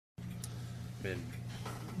I mean,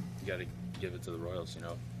 you got to give it to the Royals. You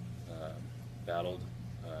know, battled.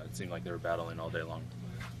 It seemed like they were battling all day long.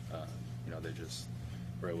 You know, they just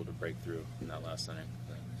were able to break through in that last inning,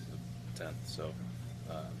 the 10th. So,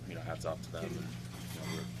 you know, hats off to them. And, you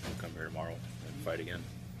know, we'll come here tomorrow and fight again.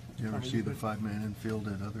 Do you ever see the 5-man infield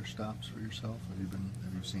at other stops for yourself? Have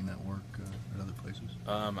you seen that work at other places?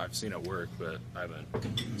 I've seen it work, but I haven't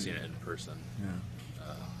seen it in person.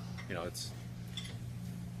 Yeah. You know, it's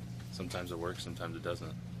sometimes it works, sometimes it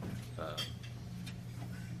doesn't.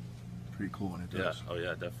 Pretty cool when it does. Yeah. Oh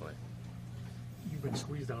yeah, definitely. You've been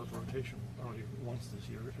squeezed out of the rotation already once this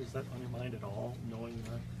year. Is that on your mind at all, knowing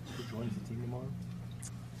who joins the team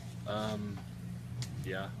tomorrow?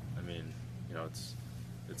 Yeah. I mean, you know,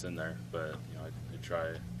 it's in there, but you know, I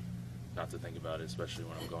try not to think about it, especially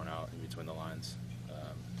when I'm going out in between the lines.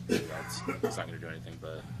 It's not going to do anything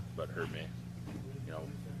but hurt me. You know,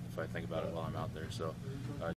 if I think about it while I'm out there. So.